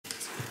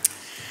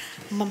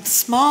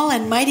small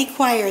and mighty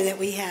choir that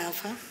we have,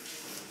 huh?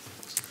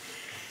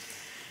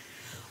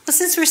 Well,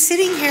 since we're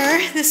sitting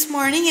here this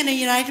morning in a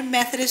United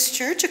Methodist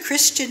Church, a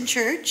Christian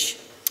church,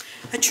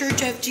 a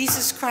church of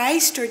Jesus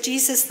Christ or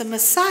Jesus the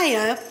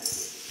Messiah,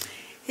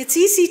 it's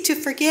easy to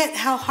forget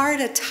how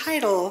hard a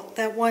title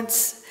that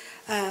once,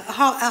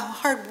 how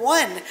hard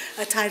won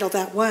a title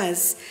that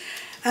was.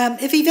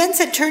 If events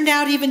had turned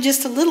out even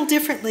just a little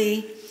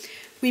differently,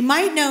 we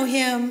might know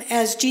him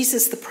as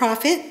Jesus the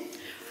prophet,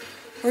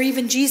 or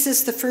even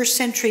Jesus the first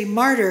century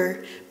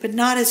martyr, but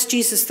not as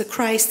Jesus the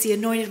Christ, the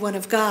anointed one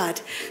of God,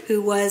 who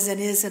was and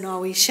is and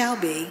always shall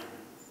be.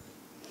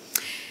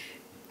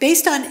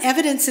 Based on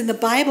evidence in the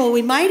Bible,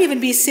 we might even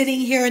be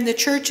sitting here in the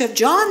church of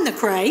John the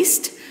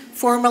Christ,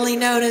 formerly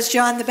known as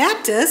John the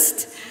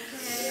Baptist,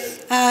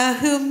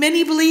 whom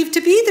many believe to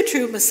be the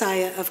true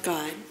Messiah of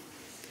God.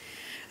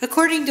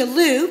 According to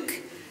Luke,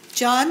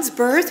 John's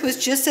birth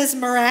was just as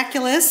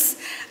miraculous.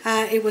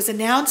 It was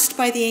announced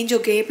by the angel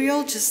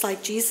Gabriel, just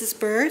like Jesus'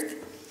 birth.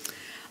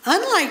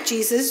 Unlike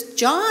Jesus,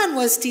 John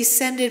was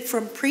descended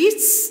from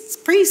priests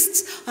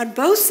on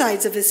both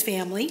sides of his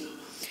family.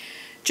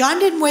 John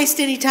didn't waste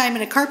any time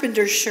in a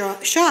carpenter's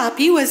shop.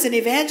 He was an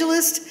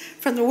evangelist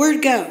from the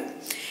word go.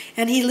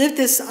 And he lived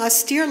this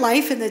austere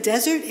life in the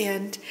desert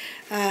and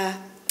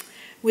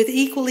with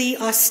equally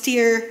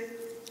austere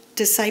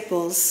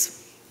disciples.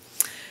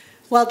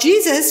 While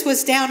Jesus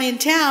was down in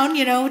town,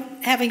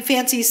 having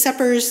fancy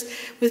suppers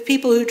with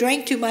people who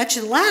drank too much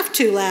and laughed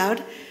too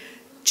loud,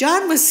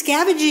 John was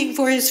scavenging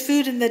for his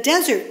food in the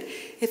desert.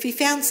 If he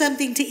found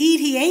something to eat,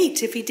 he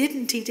ate. If he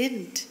didn't, he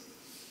didn't.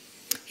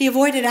 He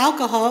avoided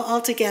alcohol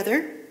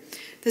altogether,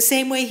 the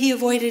same way he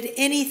avoided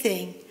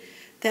anything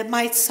that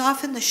might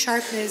soften the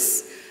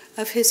sharpness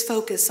of his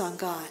focus on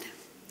God.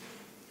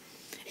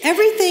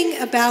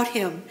 Everything about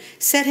him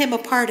set him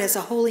apart as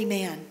a holy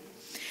man.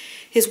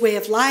 His way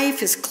of life,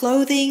 his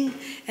clothing,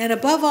 and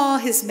above all,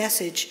 his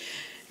message.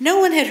 No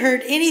one had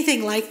heard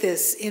anything like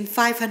this in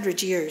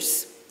 500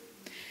 years.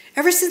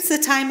 Ever since the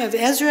time of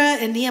Ezra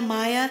and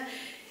Nehemiah,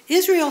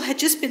 Israel had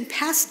just been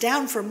passed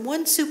down from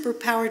one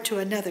superpower to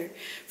another,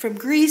 from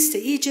Greece to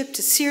Egypt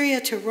to Syria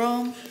to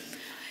Rome.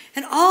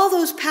 And all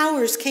those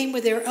powers came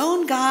with their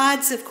own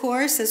gods, of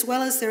course, as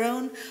well as their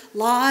own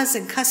laws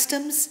and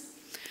customs.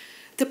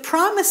 The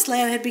promised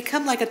land had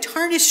become like a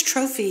tarnished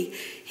trophy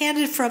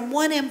handed from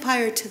one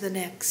empire to the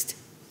next.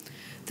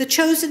 The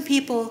chosen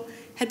people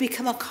had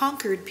become a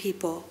conquered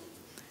people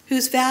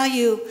whose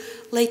value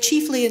lay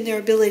chiefly in their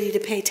ability to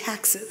pay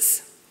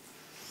taxes.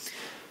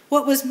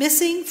 What was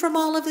missing from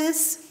all of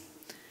this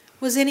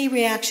was any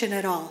reaction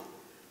at all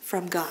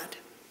from God.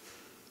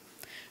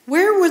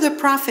 Where were the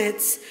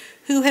prophets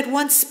who had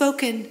once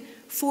spoken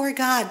for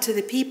God to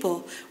the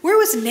people? Where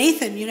was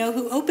Nathan,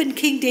 who opened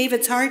King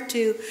David's heart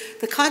to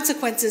the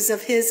consequences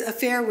of his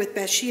affair with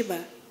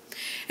Bathsheba?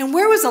 And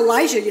where was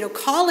Elijah,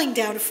 calling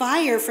down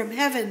fire from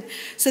heaven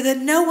so that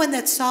no one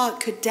that saw it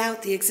could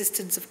doubt the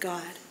existence of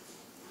God?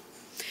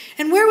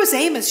 And where was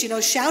Amos,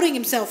 shouting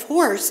himself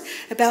hoarse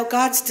about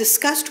God's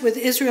disgust with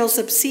Israel's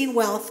obscene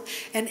wealth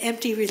and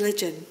empty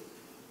religion?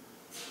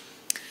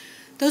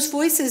 Those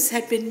voices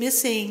had been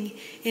missing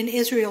in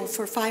Israel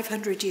for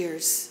 500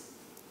 years.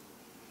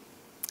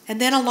 And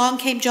then along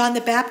came John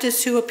the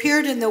Baptist, who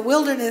appeared in the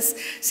wilderness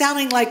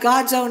sounding like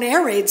God's own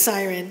air raid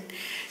siren.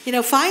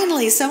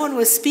 Finally someone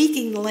was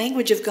speaking the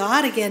language of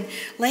God again,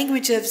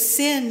 language of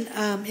sin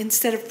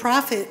instead of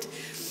profit,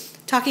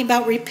 talking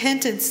about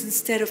repentance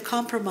instead of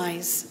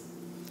compromise.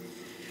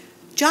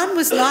 John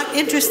was not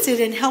interested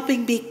in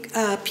helping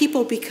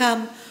people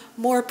become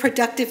more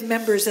productive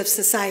members of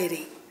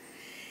society.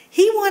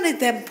 He wanted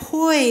them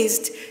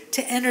poised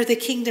to enter the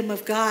kingdom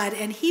of God,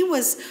 and he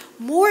was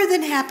more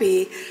than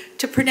happy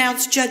to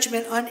pronounce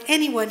judgment on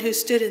anyone who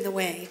stood in the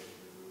way.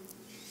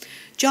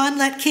 John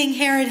let King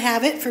Herod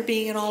have it for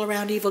being an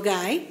all-around evil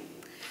guy.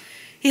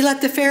 He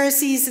let the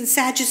Pharisees and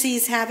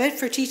Sadducees have it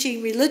for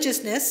teaching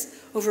religiousness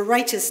over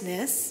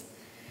righteousness.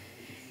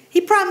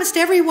 He promised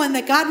everyone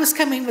that God was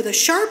coming with a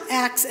sharp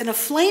axe and a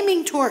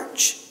flaming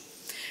torch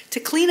to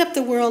clean up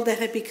the world that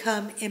had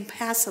become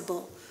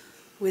impassable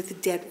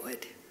with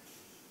deadwood.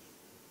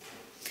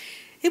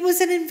 It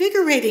was an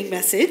invigorating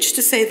message,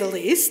 to say the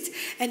least,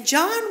 and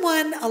John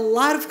won a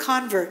lot of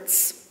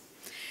converts.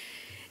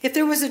 If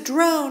there was a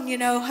drone,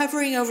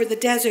 hovering over the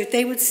desert,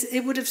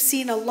 it would have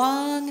seen a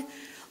long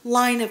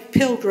line of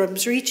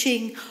pilgrims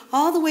reaching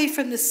all the way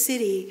from the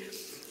city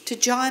to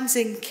John's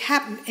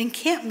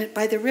encampment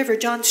by the river,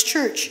 John's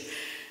church,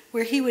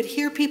 where he would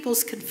hear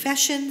people's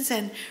confessions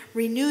and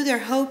renew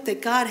their hope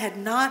that God had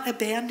not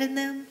abandoned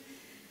them.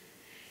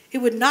 It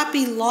would not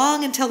be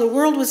long until the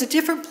world was a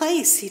different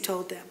place, he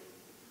told them.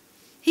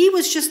 He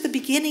was just the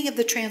beginning of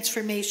the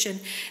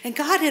transformation, and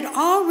God had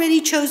already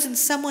chosen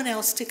someone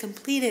else to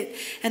complete it,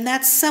 and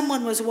that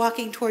someone was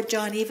walking toward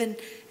John even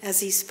as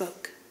he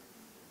spoke.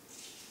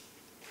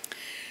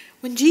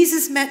 When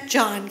Jesus met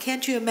John,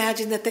 can't you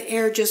imagine that the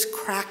air just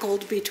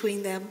crackled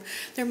between them?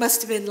 There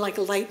must have been like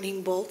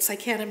lightning bolts. I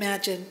can't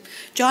imagine.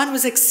 John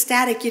was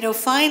ecstatic.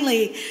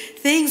 Finally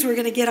things were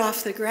going to get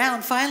off the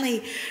ground.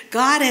 Finally,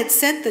 God had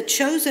sent the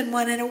chosen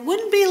one, and it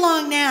wouldn't be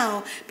long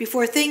now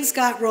before things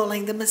got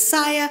rolling. The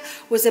Messiah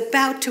was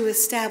about to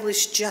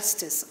establish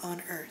justice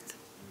on earth.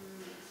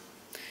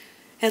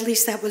 At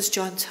least that was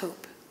John's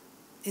hope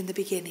in the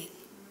beginning.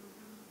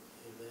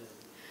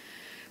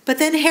 But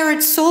then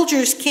Herod's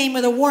soldiers came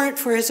with a warrant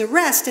for his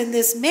arrest, and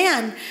this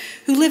man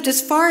who lived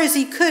as far as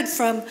he could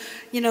from,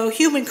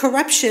 human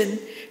corruption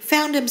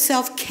found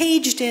himself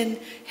caged in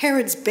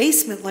Herod's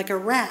basement like a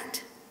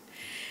rat.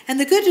 And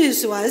the good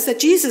news was that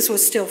Jesus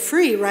was still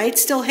free, right?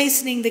 Still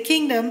hastening the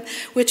kingdom,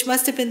 which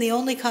must have been the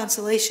only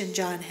consolation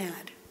John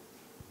had.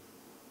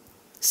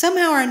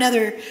 Somehow or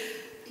another,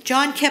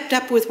 John kept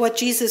up with what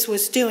Jesus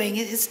was doing.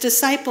 His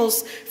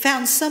disciples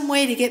found some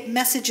way to get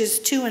messages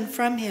to and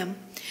from him.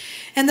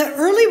 And the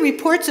early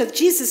reports of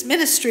Jesus'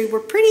 ministry were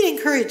pretty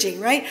encouraging,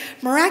 right?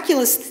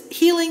 Miraculous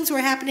healings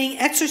were happening,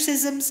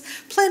 exorcisms,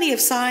 plenty of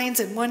signs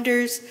and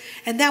wonders,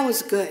 and that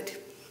was good.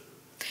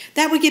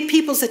 That would get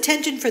people's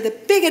attention for the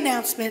big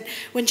announcement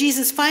when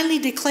Jesus finally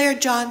declared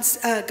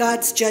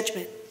God's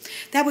judgment.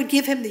 That would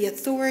give him the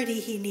authority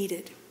he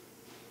needed.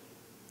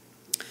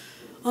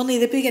 Only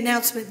the big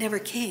announcement never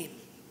came.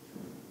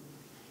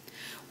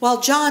 While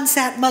John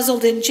sat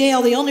muzzled in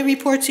jail, the only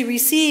reports he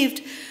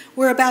received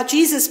were about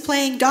Jesus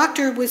playing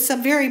doctor with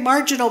some very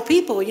marginal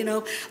people,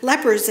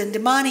 lepers and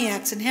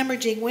demoniacs and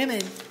hemorrhaging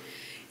women,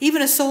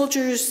 even a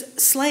soldier's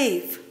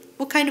slave.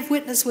 What kind of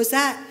witness was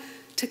that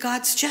to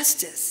God's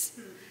justice?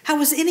 How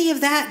was any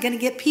of that going to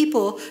get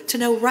people to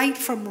know right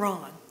from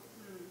wrong?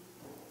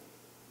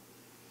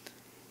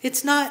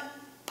 It's not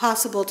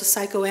possible to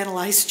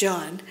psychoanalyze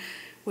John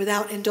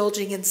without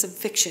indulging in some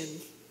fiction.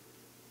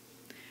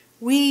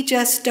 We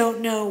just don't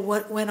know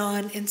what went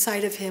on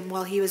inside of him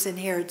while he was in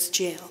Herod's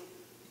jail.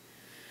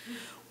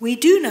 We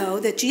do know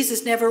that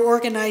Jesus never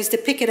organized a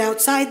picket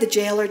outside the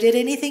jail or did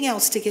anything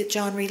else to get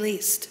John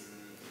released.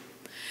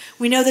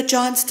 We know that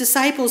John's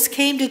disciples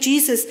came to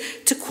Jesus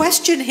to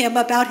question him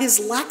about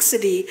his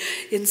laxity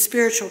in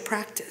spiritual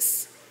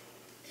practice.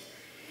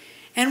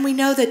 And we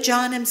know that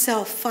John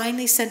himself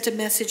finally sent a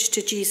message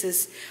to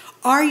Jesus.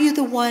 Are you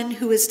the one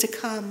who is to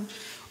come,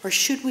 or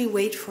should we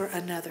wait for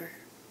another?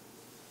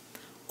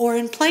 Or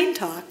in plain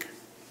talk,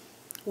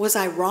 was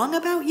I wrong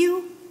about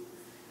you?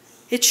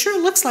 It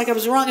sure looks like I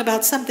was wrong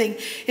about something.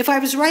 If I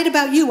was right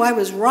about you, I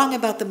was wrong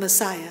about the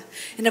Messiah.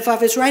 And if I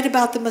was right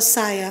about the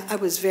Messiah, I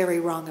was very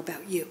wrong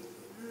about you.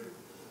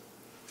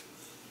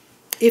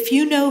 If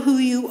you know who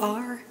you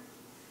are,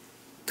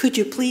 could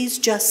you please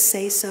just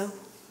say so?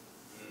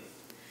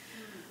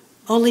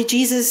 Only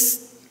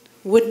Jesus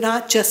would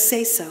not just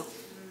say so.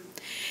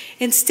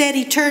 Instead,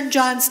 he turned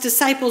John's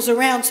disciples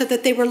around so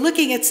that they were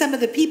looking at some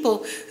of the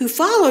people who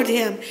followed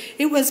him.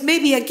 It was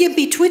maybe a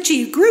gimpy,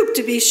 twitchy group,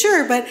 to be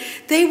sure, but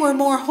they were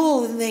more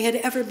whole than they had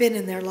ever been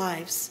in their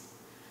lives.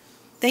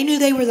 They knew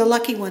they were the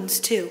lucky ones,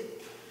 too.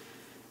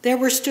 There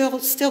were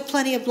still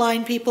plenty of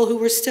blind people who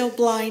were still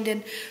blind,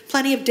 and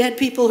plenty of dead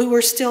people who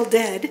were still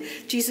dead.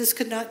 Jesus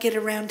could not get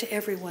around to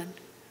everyone.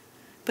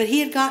 But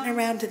he had gotten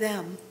around to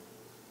them,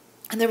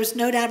 and there was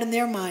no doubt in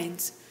their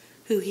minds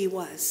who he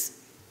was.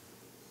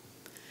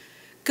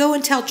 Go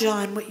and tell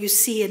John what you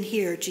see and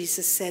hear,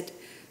 Jesus said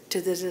to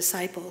the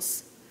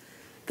disciples.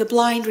 The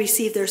blind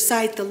receive their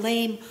sight, the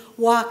lame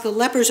walk, the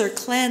lepers are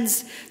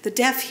cleansed, the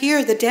deaf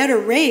hear, the dead are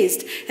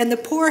raised, and the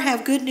poor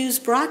have good news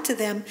brought to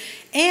them.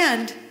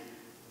 And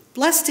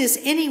blessed is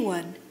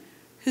anyone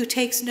who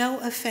takes no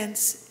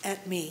offense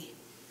at me.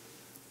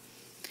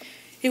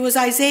 It was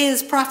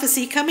Isaiah's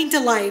prophecy coming to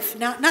life,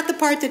 not the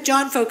part that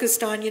John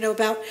focused on,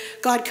 about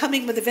God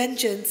coming with a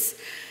vengeance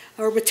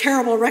or with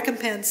terrible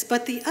recompense,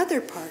 but the other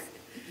part,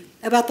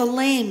 about the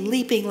lame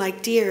leaping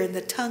like deer and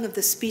the tongue of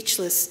the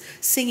speechless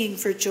singing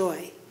for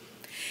joy.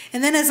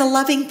 And then as a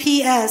loving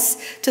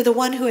P.S. to the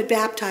one who had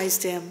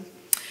baptized him,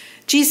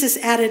 Jesus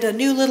added a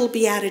new little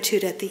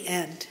beatitude at the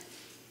end.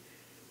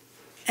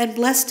 And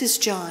blessed is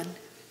John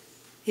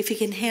if he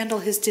can handle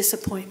his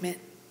disappointment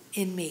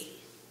in me.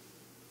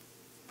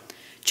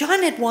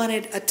 John had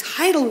wanted a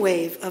tidal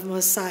wave of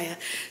Messiah,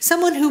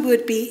 someone who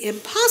would be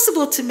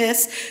impossible to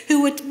miss,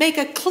 who would make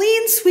a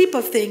clean sweep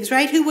of things,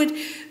 right? Who would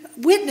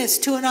witness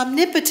to an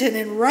omnipotent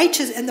and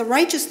righteous and the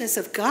righteousness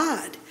of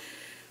God.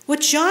 What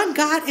John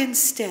got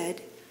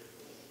instead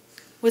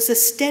was a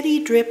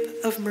steady drip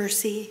of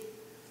mercy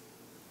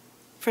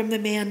from the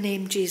man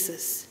named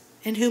Jesus,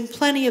 in whom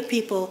plenty of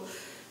people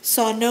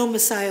saw no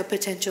Messiah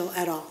potential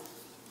at all.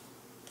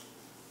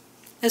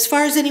 As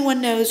far as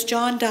anyone knows,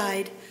 John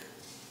died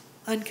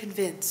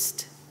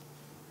unconvinced.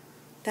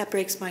 That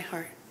breaks my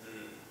heart.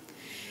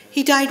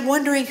 He died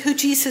wondering who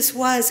Jesus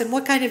was and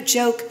what kind of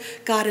joke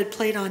God had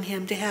played on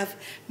him to have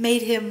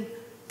made him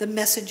the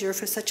messenger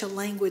for such a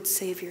languid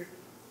Savior.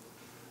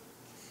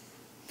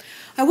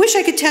 I wish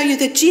I could tell you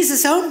that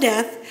Jesus' own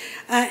death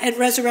and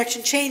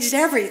resurrection changed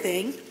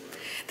everything,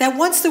 that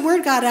once the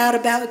word got out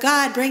about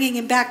God bringing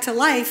him back to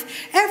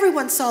life,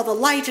 everyone saw the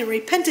light and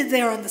repented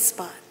there on the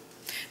spot.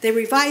 They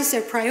revised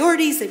their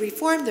priorities, they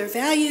reformed their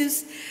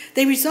values,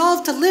 they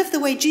resolved to live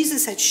the way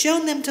Jesus had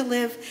shown them to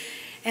live,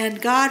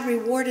 and God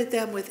rewarded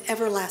them with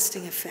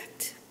everlasting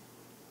effect.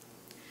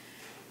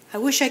 I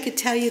wish I could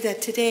tell you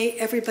that today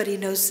everybody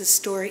knows this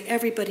story.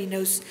 Everybody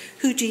knows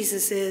who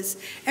Jesus is.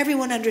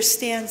 Everyone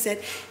understands that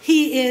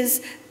he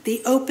is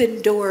the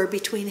open door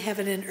between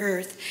heaven and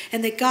earth,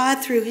 and that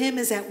God through him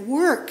is at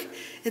work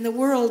in the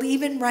world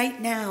even right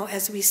now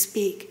as we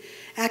speak,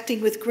 acting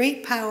with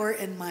great power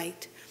and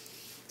might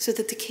so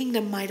that the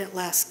kingdom might at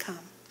last come.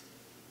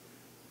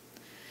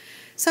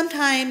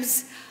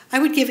 Sometimes I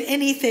would give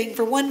anything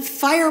for one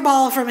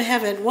fireball from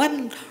heaven,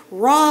 one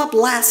raw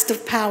blast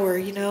of power,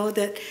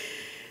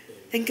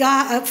 and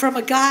God, from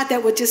a God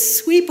that would just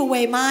sweep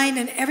away mine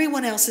and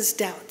everyone else's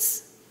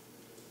doubts.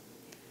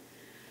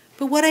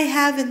 But what I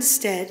have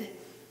instead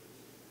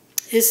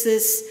is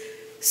this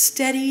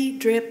steady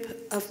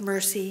drip of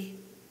mercy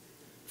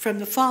from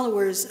the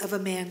followers of a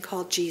man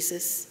called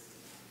Jesus,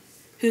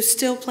 who's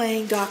still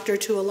playing doctor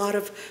to a lot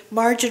of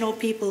marginal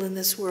people in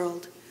this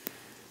world,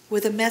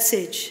 with a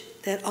message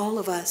that all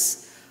of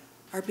us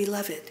are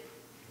beloved.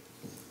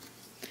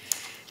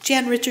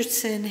 Jan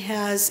Richardson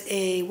has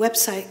a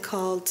website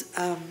called,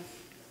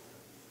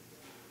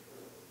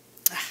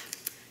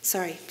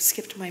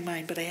 skipped my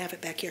mind, but I have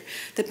it back here.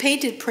 The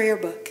Painted Prayer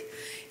Book.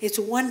 It's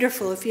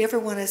wonderful if you ever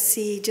want to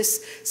see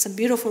just some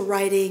beautiful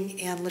writing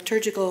and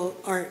liturgical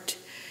art.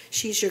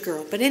 She's your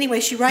girl. But anyway,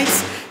 she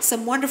writes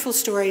some wonderful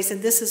stories,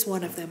 and this is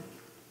one of them.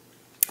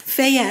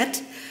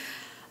 Fayette,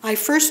 I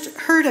first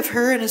heard of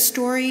her in a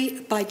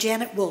story by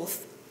Janet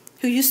Wolfe,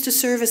 who used to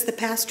serve as the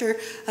pastor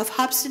of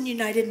Hobson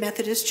United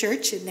Methodist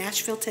Church in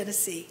Nashville,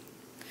 Tennessee.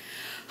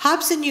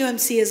 Hobson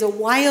UMC is a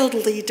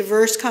wildly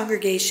diverse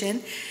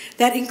congregation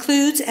that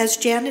includes, as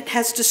Janet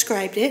has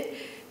described it,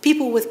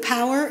 people with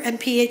power and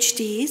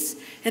PhDs,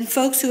 and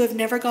folks who have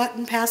never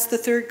gotten past the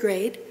 3rd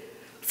grade,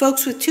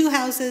 folks with 2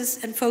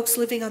 houses, and folks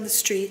living on the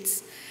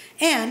streets.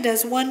 And,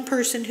 as one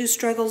person who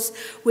struggles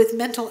with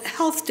mental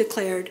health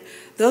declared,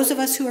 those of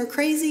us who are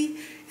crazy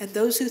and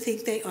those who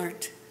think they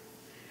aren't.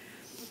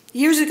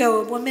 Years ago,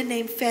 a woman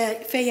named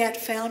Fayette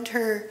found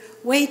her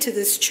way to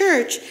this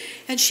church,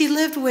 and she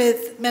lived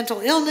with mental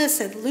illness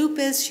and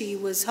lupus. She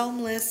was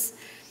homeless,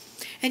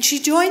 and she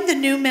joined the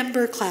new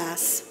member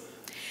class.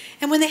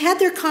 And when they had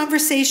their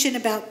conversation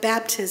about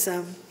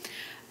baptism,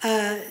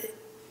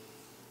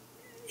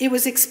 it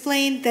was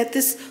explained that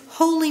this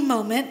holy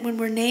moment, when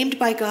we're named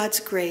by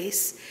God's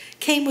grace,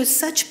 came with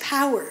such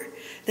power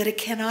that it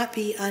cannot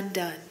be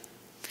undone.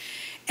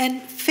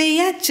 And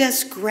Fayette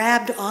just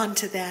grabbed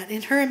onto that.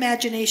 In her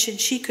imagination,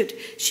 she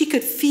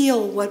could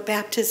feel what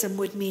baptism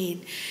would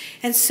mean.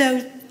 And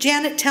so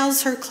Janet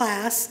tells her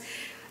class,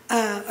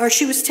 or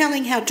she was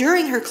telling how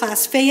during her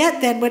class,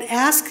 Fayette then would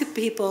ask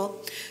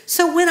people,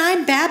 so when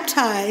I'm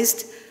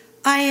baptized,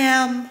 I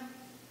am,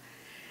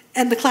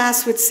 and the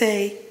class would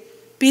say,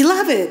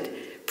 beloved,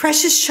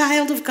 precious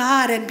child of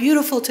God, and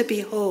beautiful to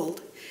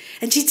behold.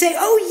 And she'd say,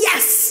 oh,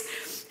 yes.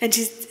 And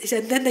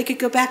then they could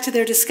go back to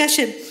their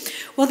discussion.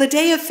 Well, the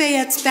day of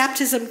Fayette's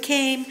baptism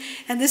came,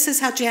 and this is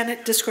how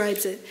Janet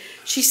describes it.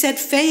 She said,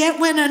 Fayette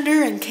went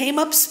under and came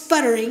up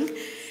sputtering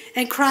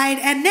and cried,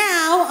 and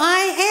now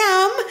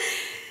I am.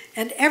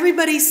 And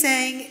everybody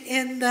sang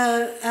in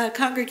the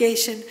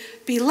congregation,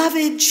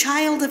 beloved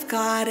child of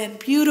God and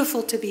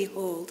beautiful to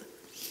behold.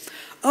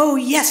 Oh,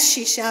 yes,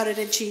 she shouted,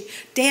 and she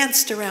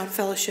danced around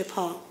Fellowship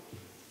Hall.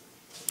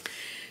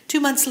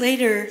 2 months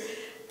later,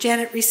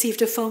 Janet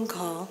received a phone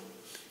call.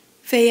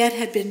 Fayette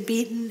had been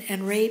beaten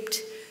and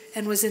raped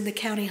and was in the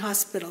county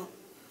hospital.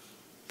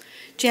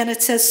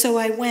 Janet says, so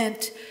I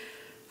went.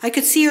 I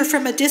could see her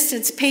from a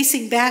distance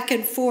pacing back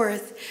and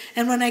forth,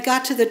 and when I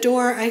got to the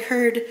door, I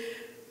heard,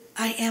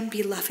 I am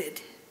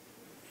beloved.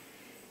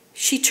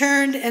 She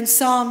turned and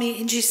saw me,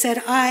 and she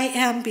said, I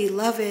am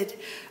beloved,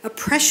 a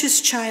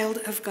precious child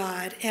of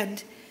God.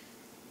 And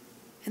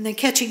then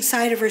catching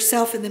sight of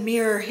herself in the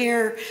mirror,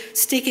 hair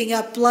sticking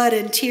up, blood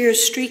and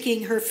tears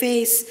streaking her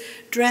face,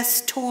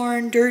 dress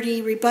torn,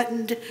 dirty,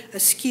 rebuttoned,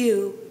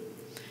 askew,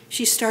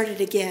 she started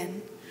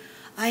again.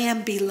 I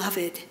am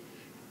beloved,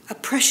 a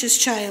precious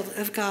child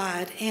of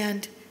God.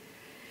 And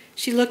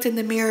she looked in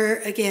the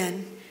mirror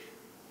again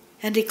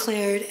and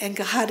declared, and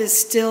God is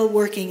still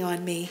working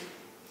on me.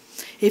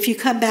 If you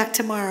come back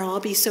tomorrow, I'll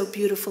be so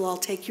beautiful, I'll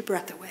take your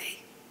breath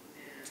away.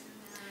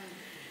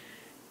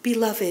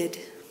 Beloved,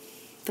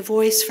 the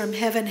voice from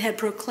heaven had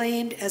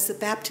proclaimed as the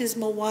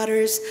baptismal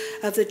waters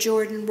of the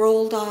Jordan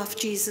rolled off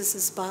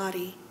Jesus'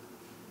 body.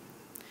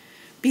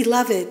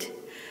 Beloved,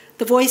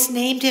 the voice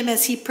named him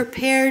as he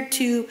prepared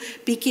to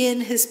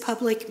begin his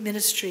public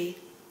ministry.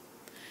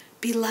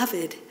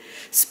 Beloved,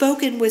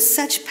 spoken with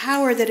such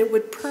power that it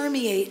would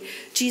permeate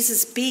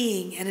Jesus'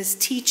 being and his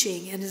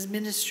teaching and his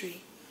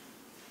ministry.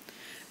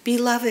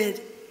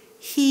 Beloved,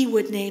 he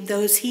would name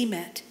those he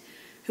met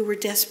who were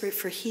desperate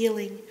for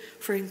healing,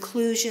 for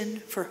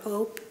inclusion, for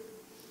hope.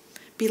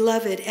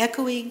 beloved,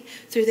 echoing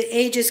through the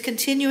ages,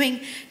 continuing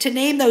to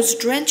name those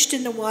drenched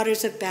in the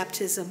waters of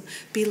baptism,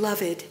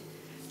 beloved,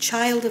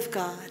 child of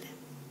God,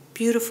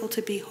 beautiful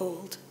to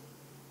behold.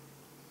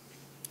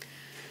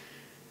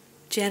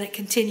 Janet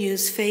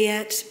continues,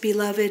 Fayette,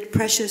 beloved,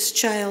 precious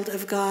child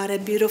of God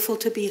and beautiful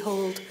to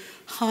behold,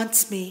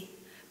 haunts me,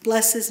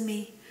 blesses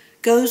me,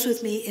 goes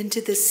with me into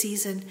this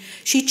season.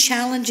 She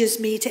challenges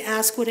me to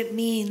ask what it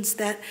means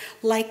that,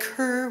 like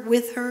her,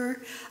 with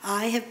her,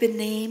 I have been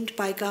named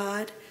by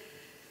God,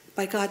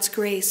 by God's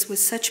grace, with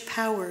such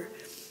power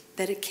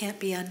that it can't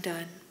be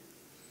undone.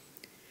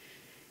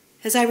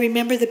 As I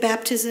remember the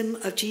baptism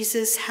of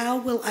Jesus, how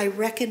will I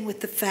reckon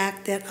with the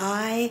fact that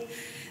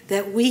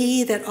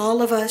that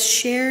all of us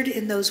shared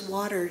in those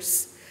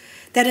waters,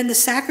 that in the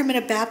sacrament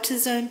of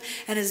baptism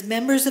and as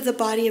members of the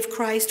body of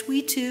Christ,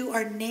 we too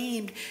are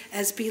named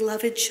as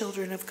beloved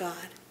children of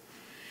God?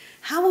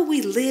 How will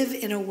we live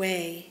in a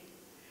way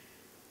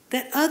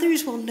that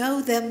others will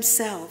know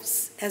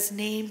themselves as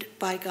named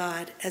by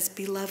God, as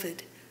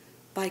beloved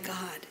by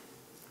God?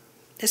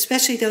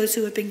 Especially those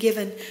who have been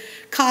given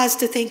cause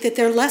to think that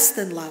they're less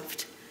than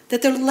loved,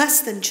 that they're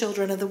less than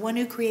children of the one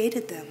who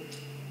created them.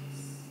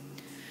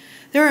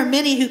 There are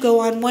many who go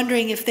on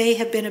wondering if they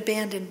have been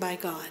abandoned by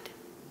God.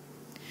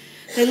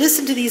 They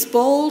listen to these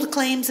bold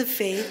claims of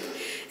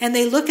faith, and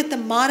they look at the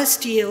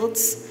modest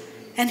yields,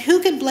 and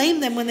who can blame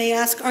them when they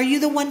ask, are you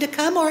the one to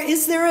come, or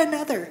is there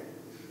another?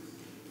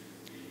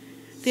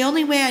 The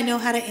only way I know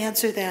how to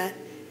answer that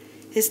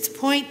is to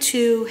point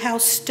to how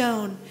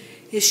stone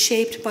is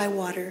shaped by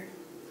water.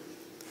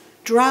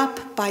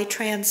 Drop by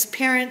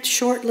transparent,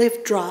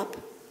 short-lived drop,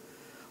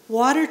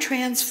 water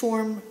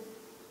transforms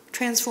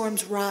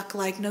rock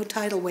like no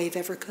tidal wave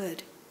ever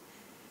could.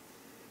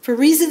 For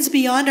reasons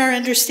beyond our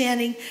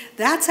understanding,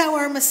 that's how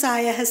our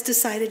Messiah has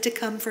decided to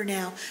come for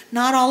now.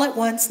 Not all at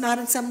once, not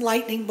in some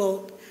lightning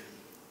bolt,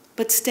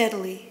 but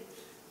steadily,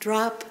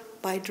 drop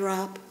by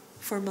drop,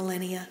 for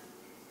millennia.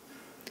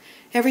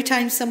 Every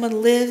time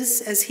someone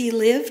lives as he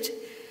lived,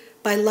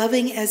 by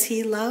loving as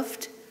he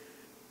loved,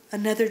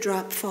 another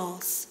drop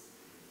falls.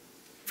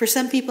 For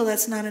some people,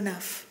 that's not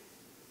enough.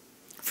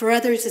 For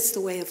others, it's the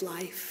way of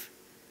life.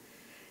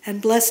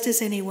 And blessed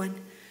is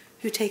anyone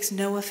who takes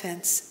no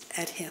offense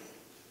at him.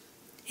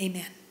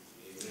 Amen.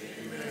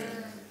 Amen.